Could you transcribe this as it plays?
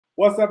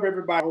What's up,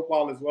 everybody? Hope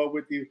all is well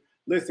with you.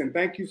 Listen,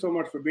 thank you so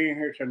much for being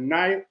here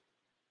tonight.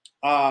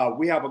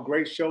 We have a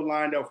great show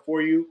lined up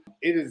for you.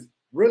 It is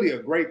really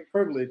a great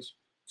privilege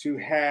to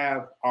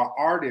have our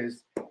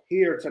artists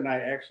here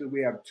tonight. Actually,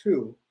 we have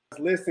two.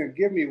 Listen,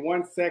 give me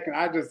 1 second.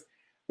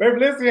 Baby,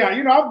 listen here.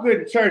 You know, I'm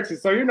good in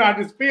churches, so, I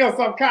just feel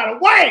some kind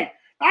of way.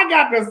 I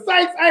got the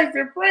saints, aunts,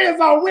 and friends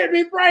on with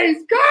me.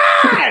 Praise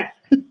God.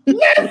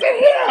 Listen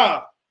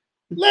here.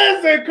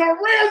 Listen,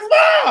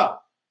 Kirisma.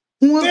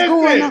 What's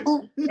going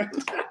on?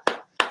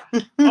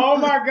 Oh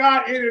my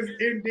God, it is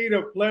indeed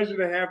a pleasure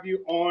to have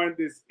you on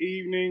this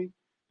evening.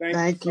 Thank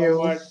you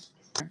so much.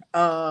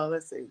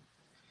 Let's see.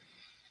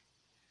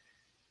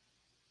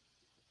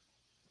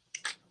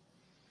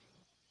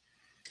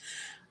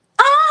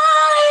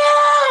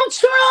 I am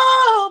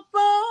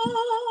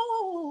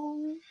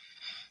troubled,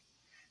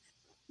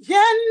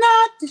 yet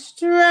not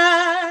distressed.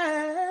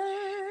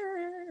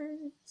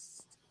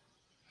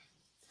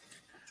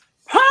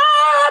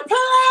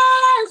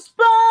 Perplexed,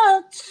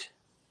 but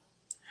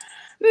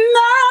not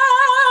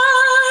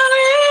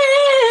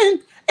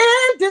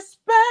in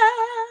despair.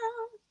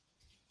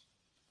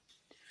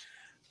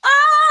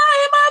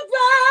 I'm a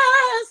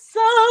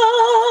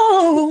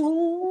vessel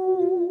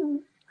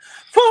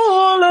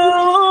full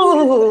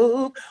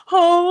of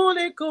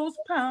Holy Ghost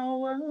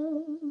power.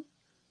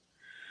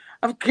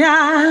 I've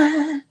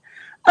got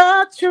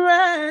a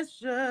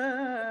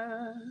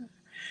treasure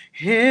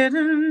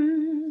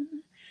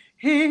hidden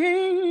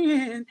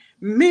in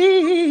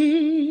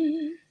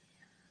me.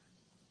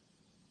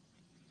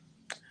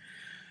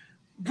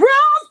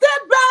 Bruised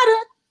and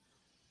battered,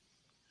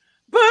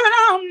 but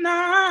I'm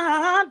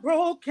not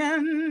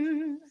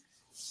broken.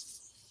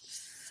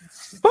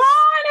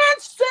 Born in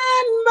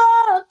sin,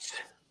 but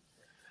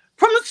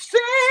from the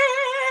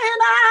sin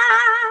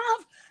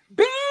I've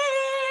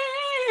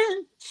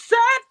been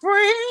set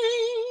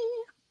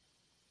free.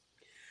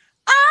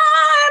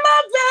 I'm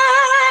a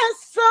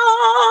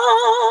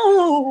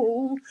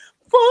vessel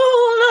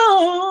full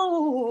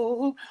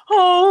of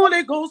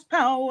Holy Ghost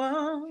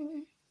power.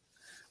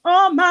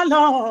 Oh, my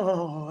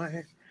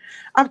Lord,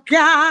 I've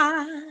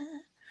got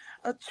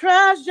a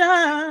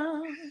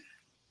treasure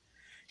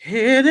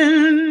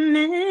hidden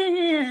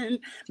in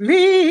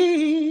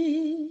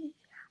me.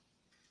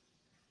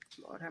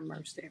 Lord have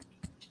mercy.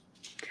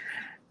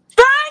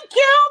 Thank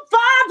you,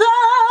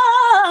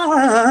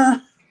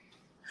 Father,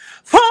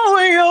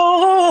 for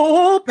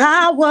your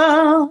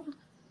power.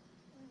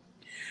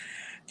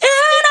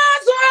 It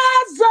has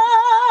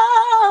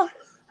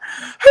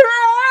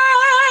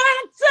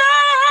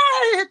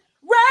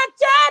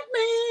resurrected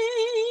me.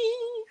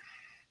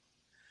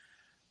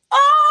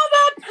 All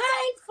the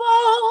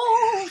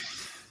painful,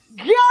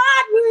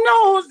 God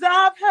knows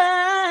I've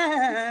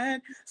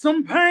had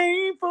some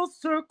painful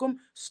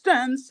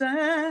circumstances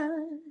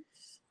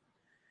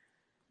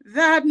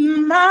that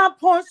my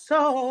poor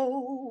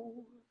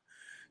soul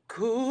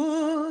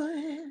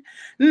could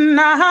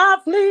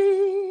not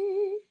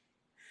flee.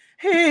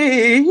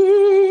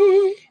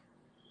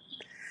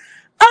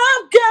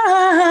 I've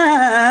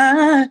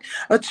got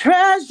a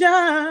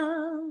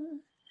treasure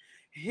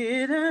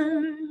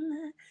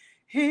hidden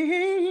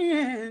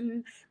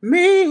in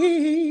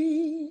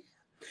me,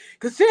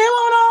 'cause it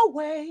won't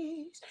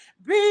always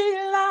be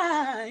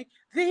like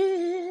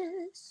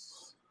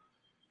this.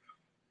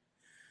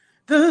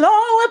 The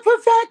Lord will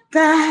perfect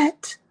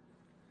that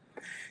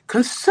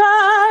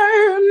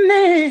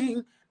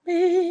concerning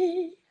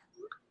me.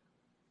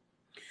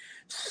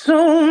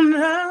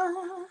 Sooner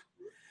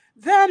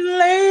than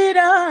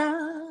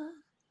later,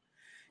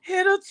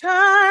 it'll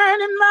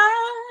turn in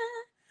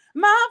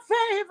my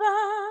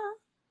favor.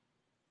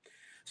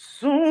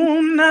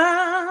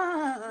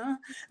 Sooner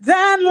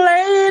than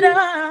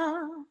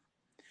later,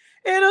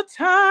 it'll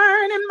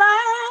turn in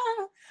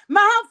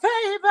my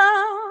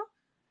favor.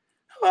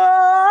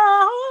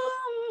 Oh,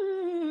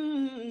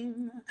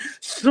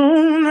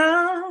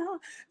 sooner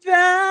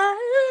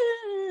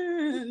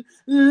than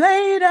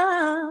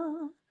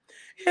later,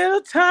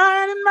 it'll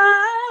turn in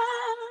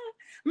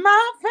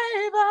my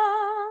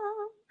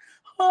favor.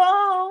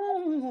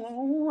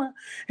 Oh,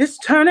 it's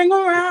turning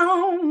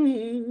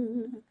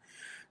around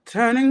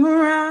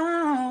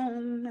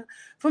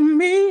for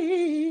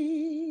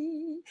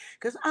me,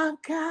 'cause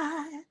I've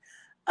got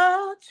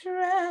a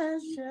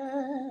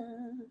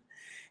treasure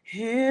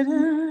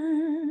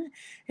hidden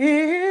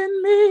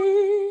in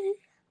me,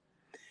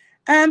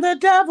 and the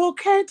devil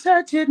can't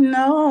touch it,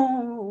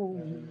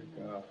 no.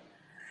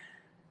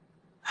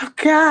 I've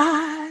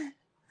got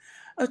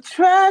a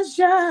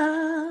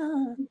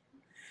treasure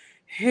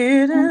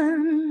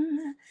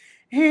hidden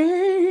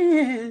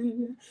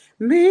in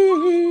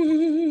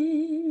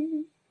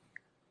me.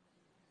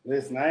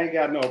 Listen, I ain't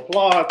got no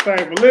applause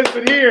thing, but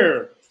listen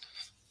here.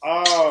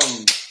 I'm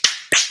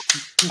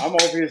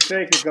over here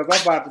shaking because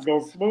I'm about to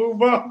go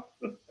smooth up.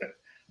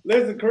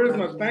 Listen,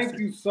 Kirisma, thank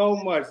you so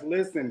much.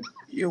 Listen,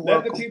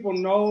 let the people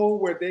know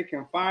where they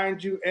can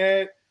find you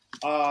at.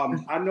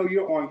 I know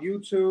you're on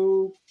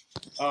YouTube,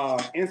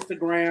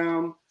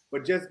 Instagram,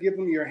 but just give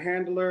them your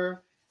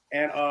handler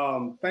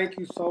And thank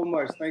you so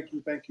much. Thank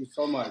you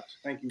so much.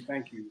 Thank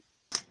you.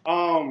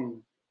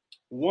 Um,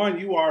 one,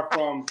 you are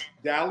from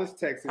Dallas,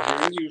 Texas.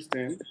 You're in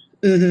Houston.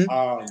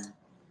 Mm-hmm.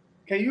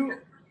 Can you,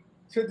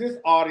 to this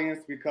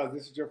audience, because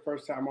this is your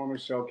first time on the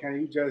show, can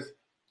you just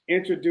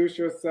introduce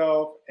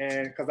yourself?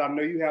 And because I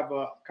know you have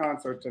a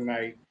concert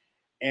tonight,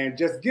 and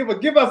just give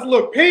us a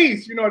little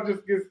piece,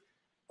 just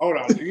hold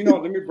on,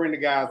 let me bring the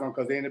guys on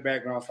because they're in the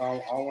background, so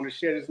I want to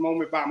share this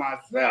moment by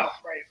myself.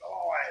 Praise the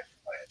Lord.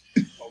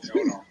 Okay,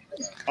 hold on.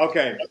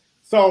 Okay,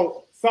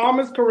 so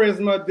Psalmist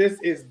Kirisma. This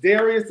is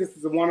Darius. This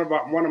is one of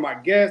my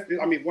guests.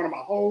 One of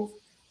my hosts.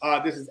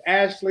 This is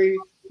Ashley,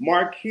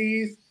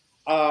 Marquise,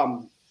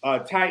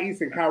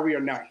 Thais, and Kyrie are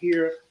not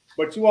here.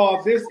 But you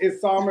all, this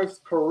is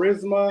Psalmist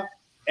Kirisma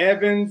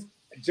Evans.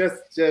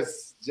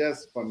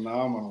 Just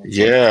phenomenal.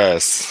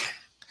 Yes.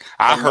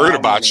 I heard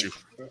about Phenomenal.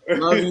 you.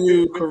 Love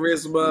you,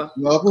 Kirisma.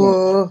 Welcome.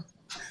 Well,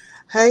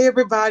 hey,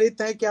 everybody.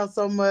 Thank y'all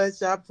so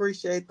much. I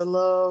appreciate the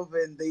love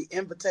and the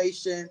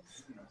invitation.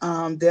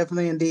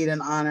 Definitely indeed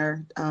an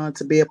honor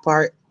to be a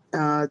part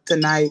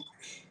tonight,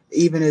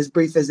 even as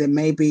brief as it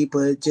may be,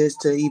 but just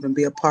to even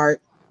be a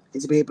part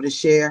and to be able to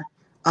share.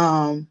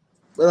 But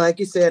like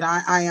you said,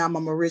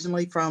 I'm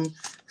originally from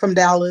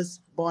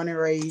Dallas, born and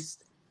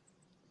raised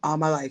all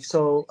my life.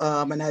 So,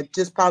 and I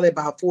just probably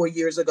about 4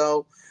 years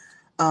ago,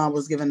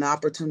 was given the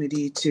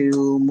opportunity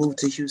to move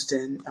to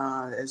Houston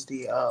as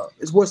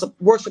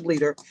worship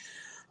leader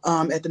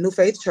at the New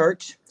Faith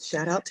Church.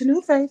 Shout out to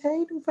New Faith.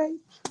 Hey, New Faith.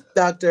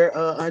 Dr.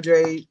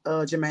 Andre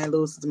Jermaine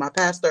Lewis is my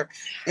pastor.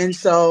 And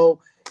so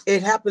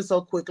it happened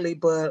so quickly.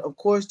 But of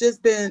course,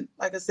 just been,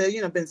 like I said,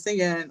 been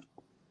singing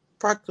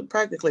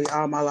practically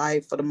all my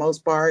life for the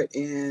most part,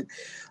 and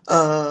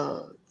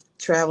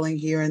traveling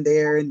here and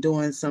there and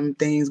doing some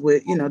things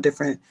with,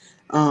 different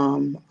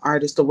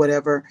artists or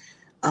whatever.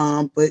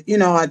 But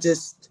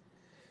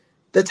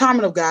the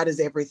timing of God is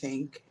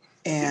everything.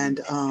 And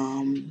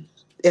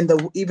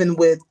even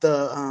with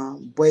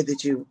the way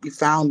that you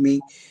found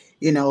me,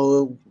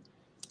 of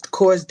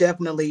course,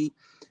 definitely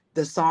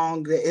the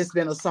song, it's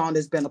been a song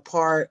that's been a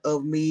part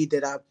of me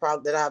that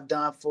I've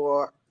done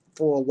for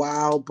a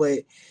while. But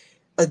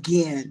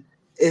again,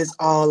 it's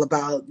all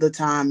about the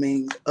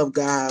timing of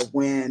God. At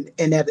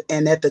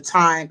the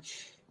time,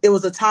 it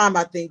was a time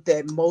I think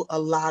that a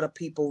lot of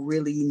people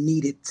really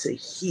needed to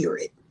hear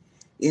it.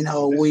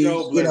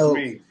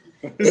 Me.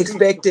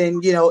 Expecting,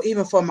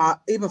 even for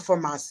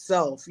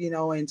myself, in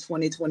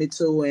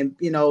 2022, and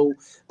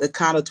the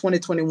kind of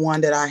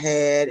 2021 that I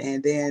had,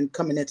 and then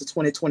coming into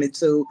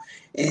 2022,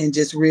 and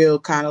just real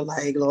kind of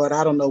like, Lord,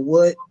 I don't know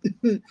what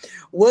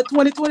what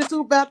 2022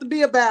 about to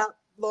be about.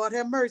 Lord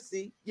have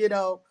mercy,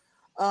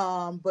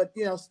 but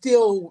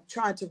still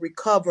trying to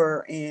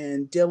recover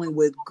and dealing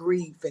with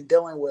grief and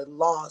dealing with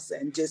loss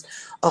and just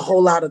a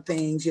whole lot of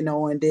things,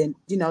 and then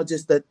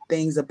just the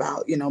things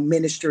about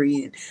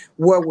ministry and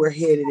where we're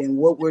headed and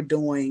what we're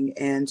doing.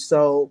 And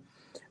so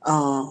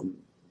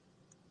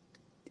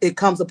it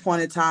comes a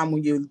point in time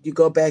when you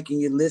go back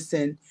and you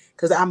listen,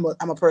 because I'm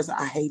a person,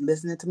 I hate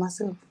listening to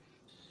myself.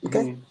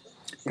 Okay.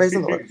 Praise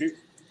the Lord.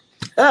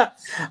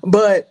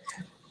 But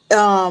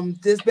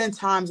there's been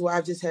times where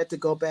I've just had to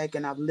go back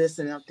and I've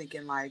listened and I'm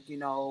thinking like,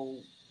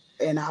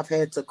 and I've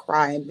had to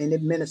cry and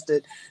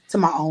administer to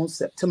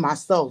myself,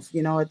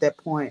 at that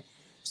point.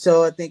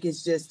 So I think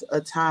it's just a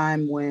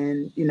time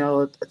when,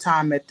 a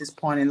time at this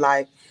point in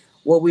life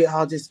where we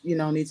all just,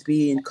 need to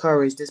be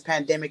encouraged. This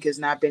pandemic has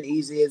not been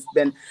easy.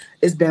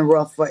 It's been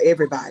rough for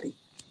everybody.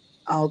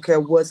 I don't care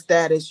what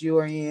status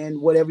you're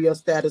in, whatever your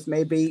status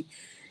may be,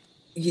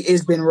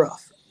 it's been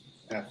rough.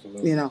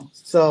 Absolutely.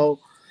 So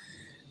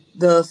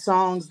the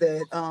songs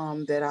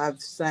that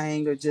I've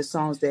sang are just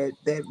songs that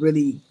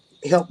really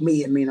help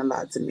me and mean a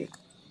lot to me.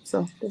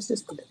 So that's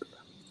just a little bit.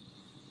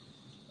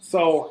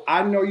 So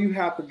I know you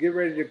have to get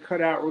ready to cut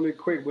out really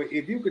quick, but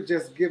if you could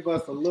just give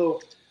us a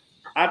little.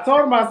 I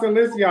told him, I said,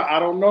 listen, y'all, I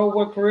don't know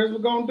what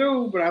Kirisma gonna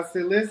do, but I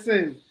said,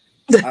 listen,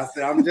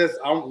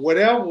 I'm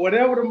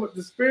whatever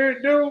the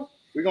spirit do,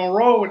 we're gonna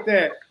roll with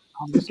that.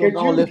 I'm just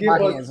gonna lift my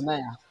hands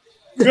now.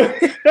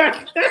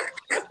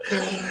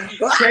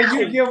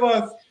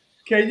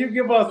 Can you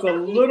give us a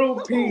little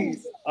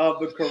piece of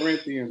the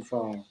Corinthian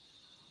song?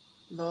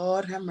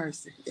 Lord have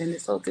mercy in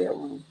this hotel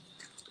room.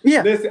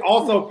 Yeah. Listen,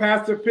 also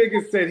Pastor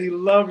Pickett said he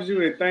loves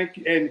you and thank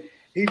you, and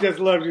he just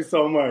loves you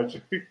so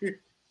much.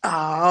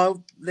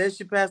 Oh, bless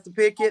you, Pastor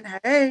Pickett.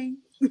 Hey.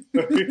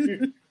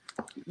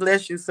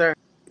 Bless you, sir.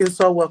 You're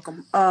so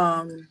welcome.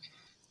 I'm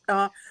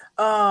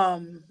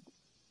on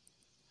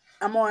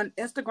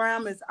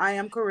Instagram as I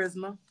am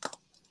Kirisma.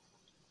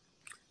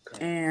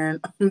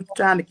 And I'm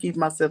trying to keep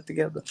myself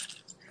together.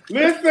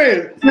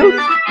 Listen.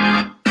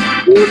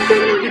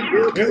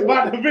 It's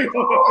about to be.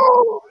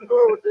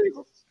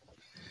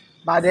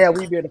 By that,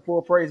 we be at a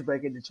full praise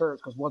break in the church,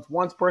 because once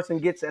one person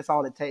gets, that's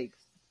all it takes.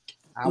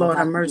 Lord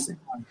have mercy.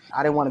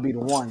 I didn't want to be the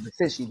one, but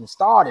since you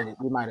started it,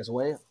 we might as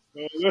well.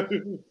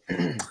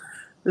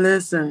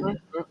 Listen,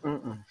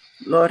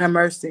 Lord have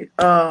mercy.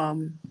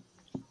 And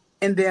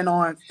then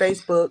on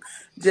Facebook,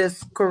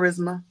 just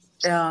Kirisma.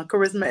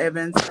 Kirisma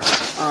Evans,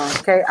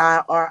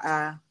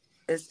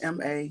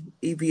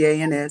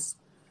 KIRISMAEVANS,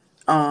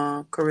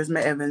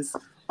 Kirisma Evans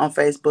on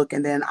Facebook,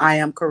 and then I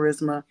am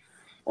Kirisma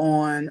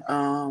on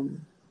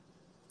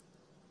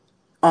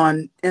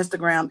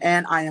Instagram,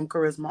 and I am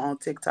Kirisma on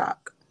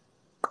TikTok.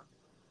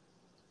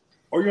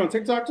 Oh, you on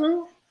TikTok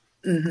too?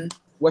 Mm-hmm.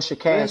 What's your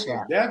cash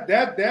app?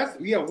 That's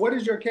yeah. What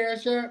is your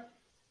cash app?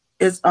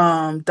 It's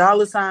 $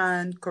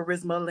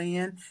 Kirisma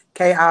Lynn,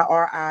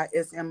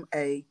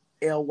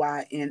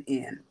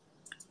 KIRISMALYNN.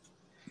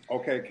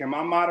 Okay, can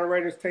my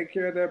moderators take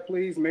care of that,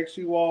 please? Make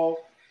sure you all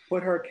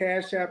put her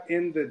cash app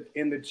in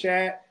the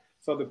chat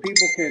so the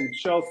people can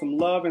show some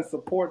love and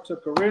support to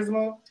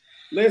Kirisma.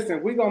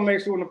 Listen, we're gonna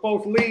make sure when the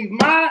folks leave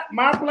my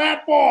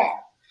platform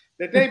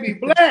that they be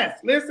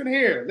blessed. Listen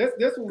here, this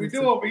is what we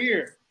do over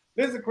here.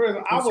 Listen,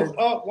 Kirisma, I was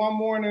up one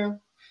morning,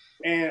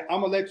 and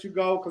I'm gonna let you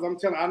go because I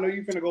know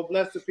you're gonna go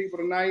bless the people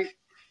tonight.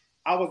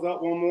 I was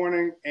up one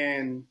morning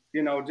and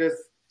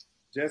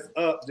just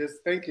up,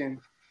 just thinking.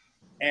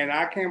 And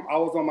I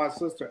was on my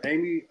sister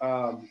Amy's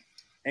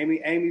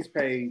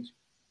page,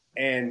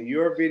 and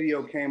your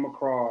video came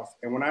across.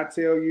 And when I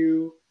tell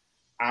you,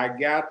 I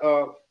got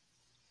up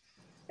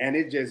and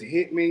it just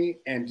hit me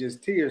and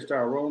just tears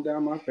started rolling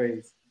down my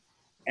face.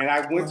 And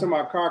I went to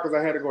my car because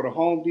I had to go to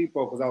Home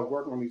Depot because I was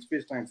working on these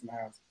fish tanks in the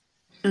house.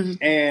 Mm-hmm.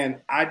 And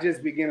I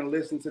just began to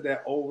listen to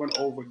that over and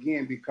over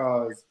again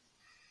because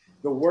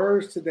the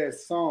words to that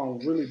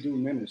song really do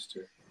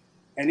minister.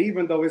 And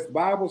even though it's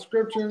Bible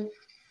scripture,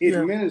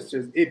 it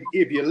ministers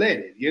if you let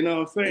it. You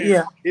know what I'm saying?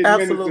 Yeah, it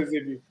absolutely.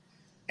 Ministers if you.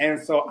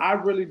 And so I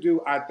really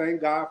do. I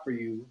thank God for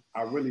you.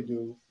 I really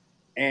do.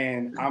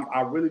 And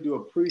I really do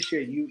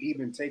appreciate you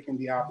even taking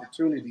the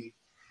opportunity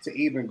to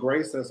even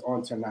grace us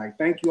on tonight.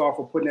 Thank you all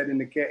for putting that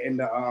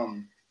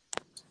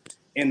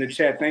in the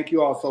chat. Thank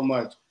you all so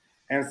much.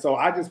 And so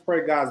I just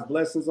pray God's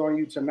blessings on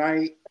you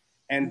tonight,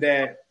 and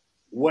that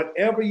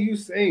whatever you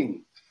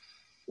sing,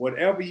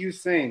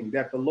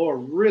 that the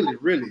Lord really,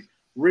 really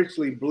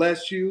richly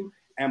bless you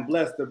and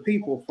bless the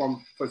people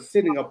for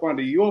sitting up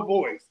under your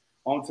voice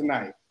on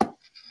tonight.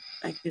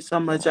 Thank you so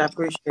much. I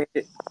appreciate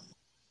it.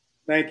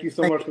 Thank you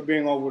so much for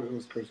being on with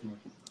us, Kirisma.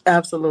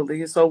 Absolutely.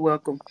 You're so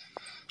welcome.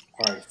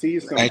 All right. See you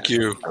soon. Thank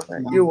you. Okay.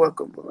 You're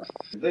welcome. Bye-bye.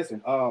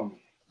 Listen, oh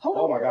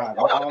my God.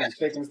 I'm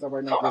shaking stuff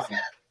right now. Listen.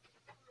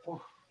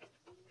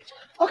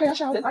 Okay, I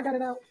shouted. I got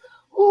it out.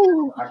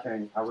 Ooh. I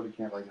really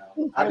can't right now.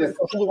 I just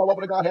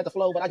open the God had the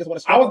flow, but I just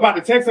want to. I was about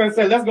to text her and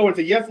say, let's go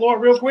into Yes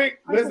Lord real quick.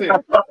 Listen.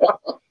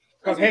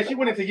 Because had she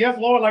went into Yes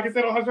Lord, like I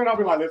said on her shirt, I'll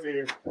be like, listen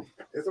here.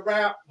 It's a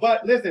wrap.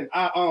 But listen,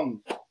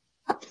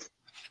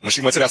 when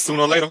she went to that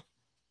sooner or later?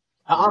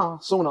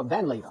 Sooner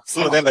than later.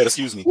 Sooner than later,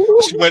 excuse me.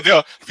 She went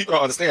there. People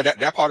don't understand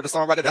that part of the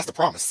song right there, that's the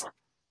promise.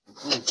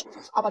 You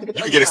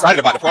can get excited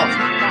about the promise.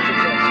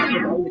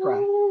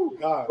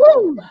 God.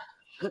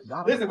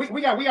 Listen,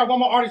 we got one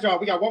more artist, y'all.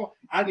 We got one more.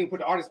 I didn't even put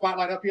the artist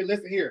spotlight up here.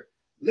 Listen here.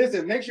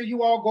 Listen, make sure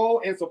you all go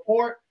and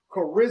support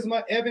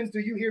Kirisma Evans. Do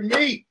you hear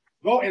me?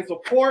 Go and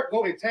support,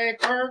 go and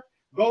tag her,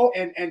 go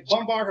and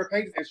bombard her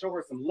pages and show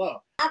her some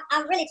love.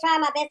 I'm really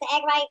trying my best to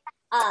act right.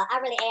 I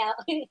really am.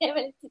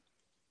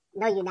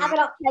 No, you're not. I've been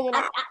on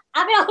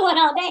one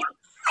all day. No, you're not.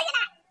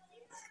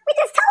 We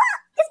just toe up.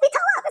 Just be toe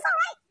up. It's all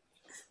right.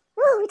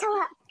 Woo, we toe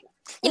up.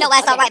 You know why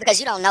it's all right? Because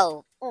you don't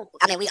know.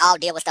 I mean, we all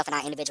deal with stuff in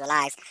our individual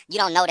lives. You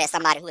don't know that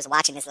somebody who is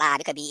watching this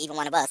live, it could be even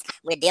one of us,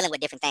 we're dealing with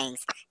different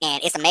things.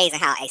 And it's amazing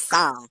how a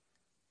song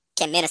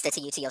can minister to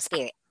you, to your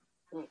spirit.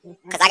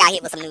 Because I got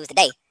hit with some news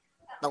today.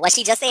 But what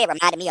she just said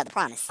reminded me of the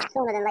promise.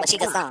 What she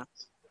just sung.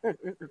 He's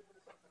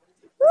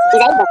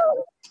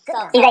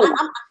able.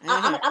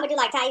 I'm gonna do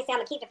like Ty said. I'm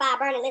gonna keep the fire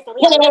burning. Listen,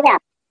 we got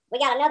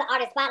another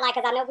artist spotlight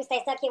because I know if we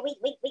stay stuck here, we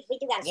do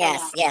got to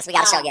show. Yes, we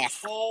got to show. Yes.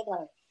 Hey,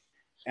 glory.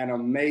 An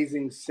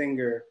amazing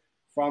singer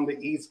from the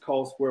East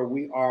Coast where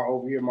we are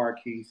over here,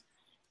 Marquise,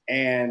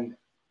 and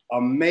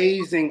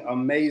amazing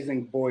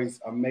voice,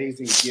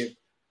 amazing gift,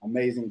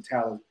 amazing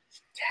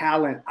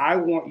talent. I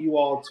want you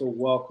all to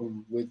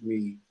welcome with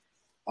me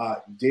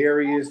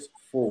Darius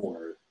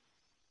Ford.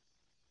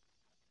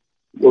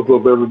 What's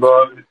up,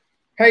 everybody?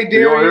 Hey,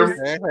 Darius.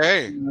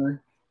 Hey.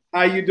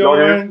 How you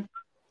doing?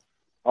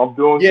 I'm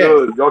doing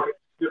good. Y'all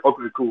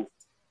okay, cool.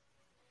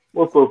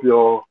 What's up,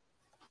 y'all?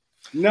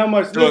 Not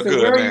much. Listen,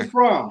 where are you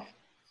from?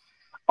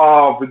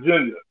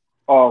 Virginia.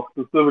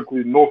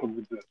 Specifically Norfolk,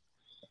 Virginia.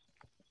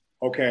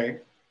 Okay.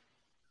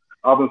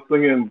 I've been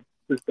singing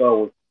since I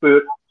was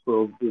 6,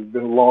 so it's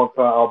been a long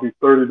time. I'll be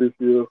 30 this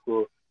year,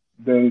 so it's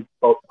been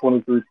about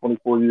 23,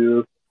 24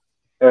 years.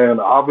 And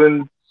I've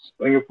been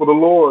singing for the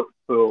Lord.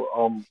 So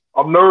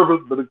I'm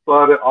nervous but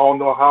excited. I don't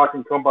know how I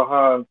can come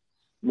behind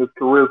Miss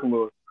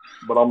Kirisma,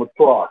 but I'm going to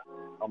try.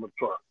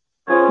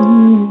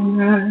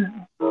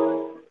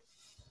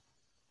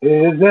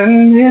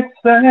 Isn't it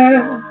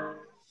sad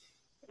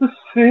to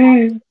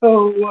see the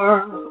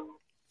world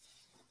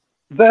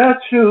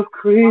that you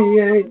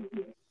create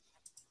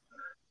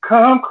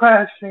come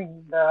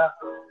crashing down?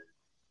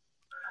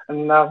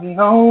 And I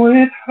know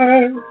it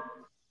hurts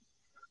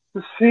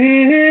to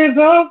see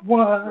the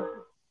one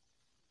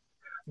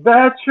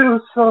that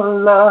you so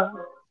love,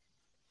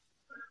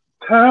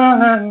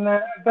 turn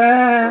that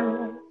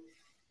back.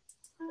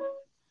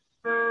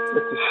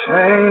 It's a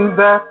shame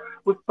that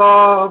with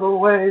all the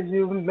ways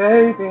you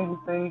made and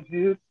things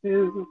you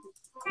do,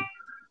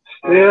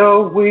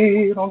 still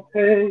we don't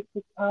take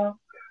the time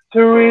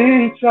to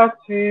reach out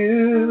to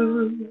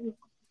you.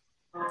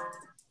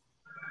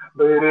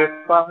 But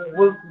if I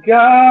was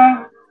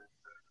God,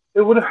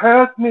 it would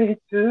hurt me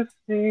to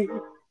see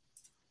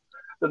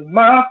that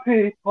my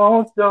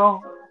people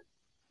don't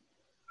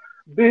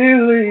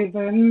believe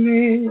in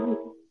me.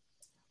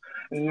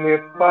 And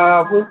if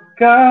I was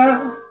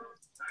God,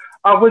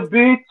 I would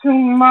be to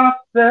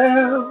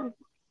myself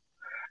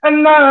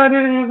and not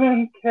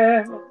even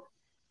care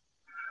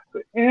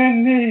for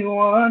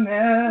anyone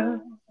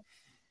else.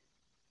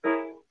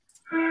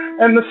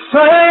 And the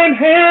same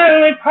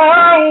healing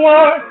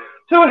power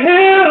to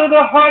heal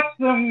the hearts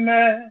of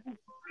men.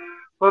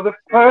 For the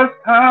first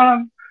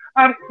time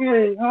I'd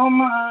hear on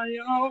my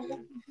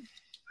own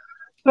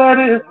that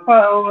if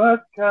I was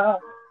God,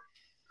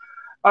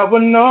 I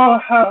would know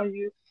how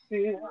you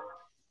feel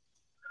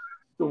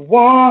to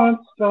want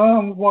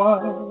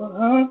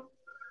someone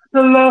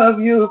to love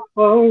you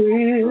for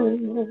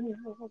real.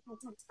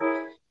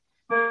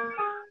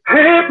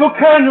 People,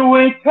 can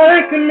we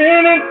take a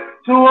minute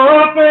to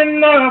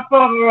open up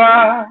our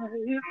eyes?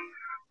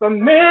 The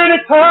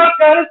minute talk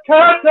that has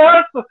kept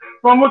us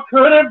from what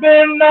could have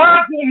been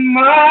our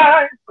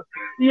demise.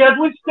 Yet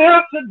we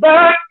still sit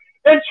back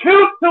and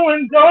choose to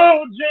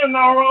indulge in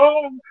our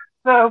own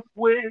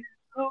self-will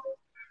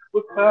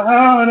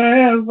without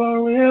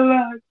ever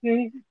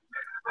realizing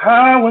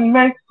how it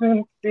makes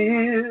them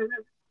feel.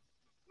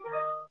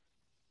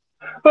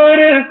 But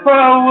if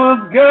I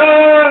was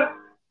God,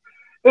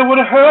 it would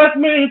hurt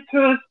me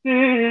to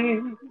see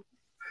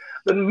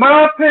that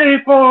my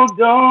people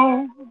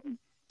don't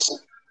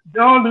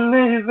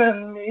believe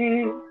in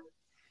me.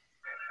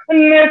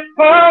 And if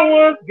I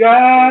was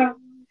God,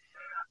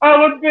 I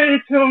would be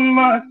to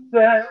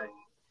myself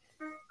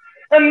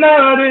and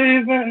not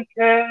even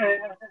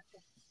care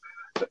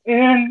for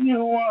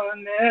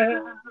anyone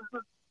else.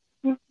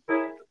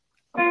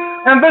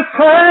 And the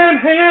same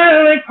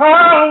healing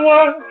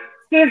power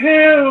to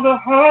heal the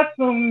hearts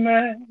of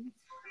men.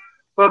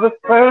 For the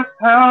first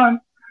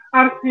time,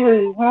 I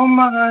feel on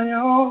my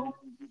own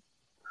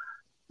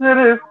that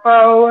if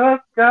I was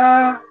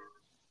God,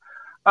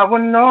 I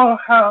would know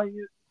how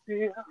you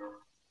feel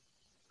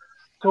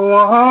to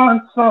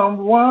want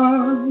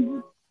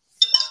someone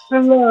to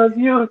love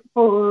you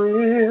for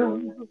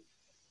real.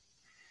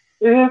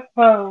 If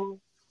I was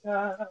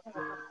God.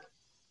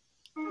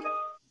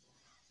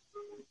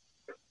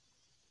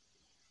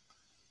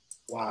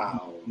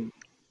 Wow.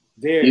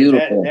 There,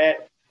 Beautiful.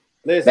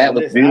 Listen, That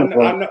was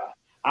beautiful.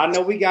 I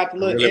know we got the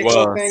little Really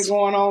echo was. thing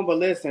going on, but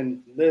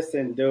listen,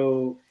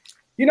 dude.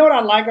 You know what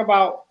I like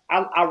about,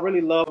 I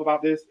really love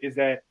about this is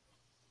that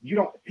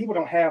people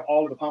don't have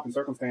all of the pomp and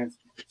circumstance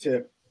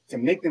to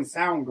make them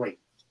sound great.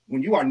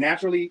 When you are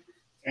naturally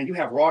and you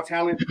have raw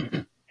talent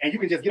and you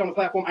can just get on the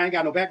platform, I ain't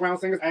got no background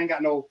singers, I ain't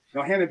got no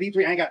Hammond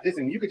B3, I ain't got this,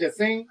 and you could just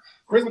sing.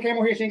 Kirisma came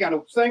on here, she ain't got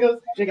no singers,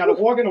 she ain't got no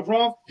organ, no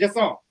drums, just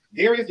sung.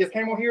 Darius just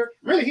came on here.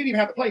 Really, he didn't even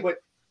have to play, but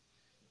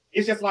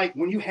it's just like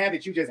when you have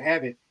it, you just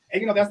have it.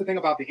 And that's the thing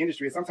about the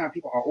industry is sometimes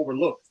people are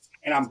overlooked.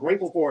 And I'm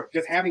grateful for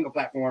just having a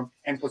platform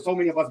and for so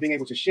many of us being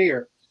able to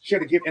share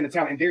the gift and the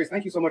talent. And Darius,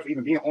 thank you so much for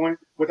even being on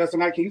with us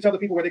tonight. Can you tell the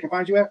people where they can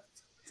find you at?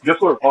 Yes,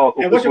 sir.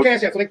 And what's your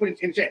cash app so they put it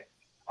in the chat?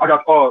 I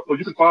got so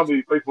you can find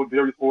me Facebook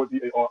Darius Ford,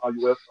 Darius,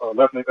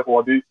 last name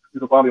Ford. You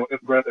can find me on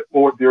Instagram at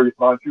Ford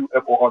Darius92,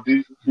 Ford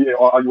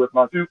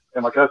Darius92,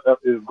 and my cash app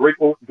is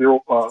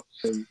Grateful05.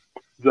 And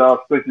Josh,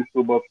 thank you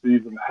so much for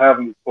even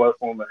having this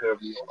platform to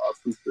have me on. I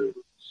appreciate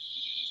it.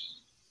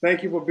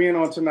 Thank you for being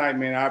on tonight,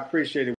 man. I appreciate it.